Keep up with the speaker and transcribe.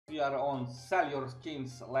are on Sell Your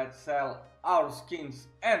Skins. Let's sell our skins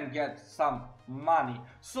and get some money.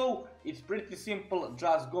 So it's pretty simple,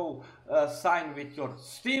 just go sign with your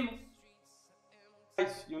Steam.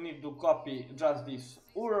 Guys, you need to copy just this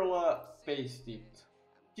URL, paste it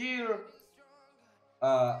here.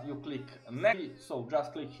 You click next, so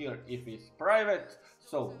just click here if it's private.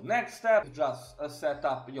 So next step, just set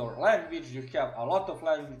up your language. You have a lot of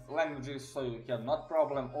languages, so you have not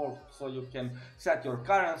problem. Also you can set your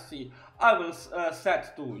currency. I will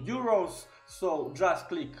set to euros, so just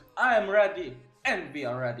click I am ready and we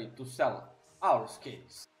are ready to sell our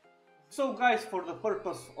skins. So guys, for the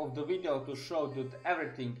purpose of the video, to show that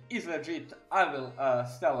everything is legit, I will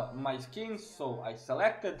sell my skins. So I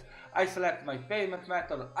select my payment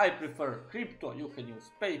method. I prefer crypto. You can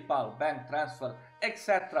use PayPal, bank transfer,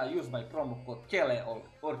 etc. Use my promo code KELE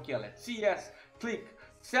or KELECS. Click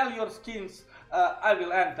sell your skins. I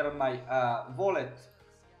will enter my wallet.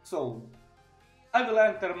 So I will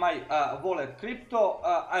enter my wallet crypto.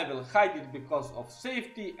 I will hide it because of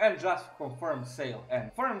safety and just confirm sale.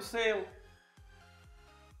 And confirm sale,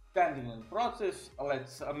 pending in process.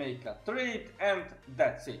 Let's make a trade and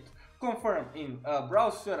that's it. Confirm in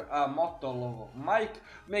browser, motto logo mic.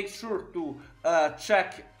 Make sure to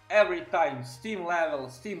check every time Steam level,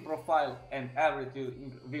 Steam profile, and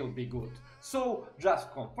everything will be good. So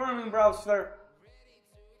just confirm in browser,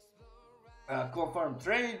 confirm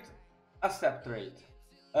trade, accept trade.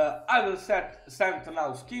 I will send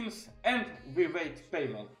now skins and we wait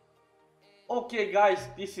payment. Okay guys,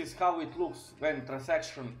 this is how it looks when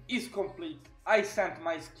transaction is complete. I sent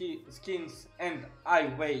my skins and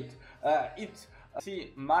I wait.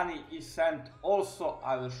 See, money is sent. Also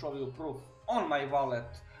I will show you proof on my wallet.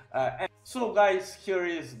 So guys, here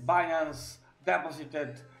is Binance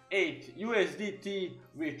deposited 8 USDT,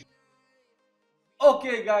 which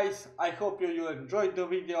okay guys, I hope you enjoyed the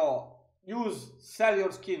video. Use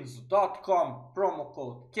sellyourskins.com, promo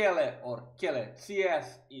code KELE or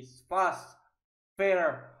KELECS. Is fast,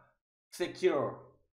 fair, secure.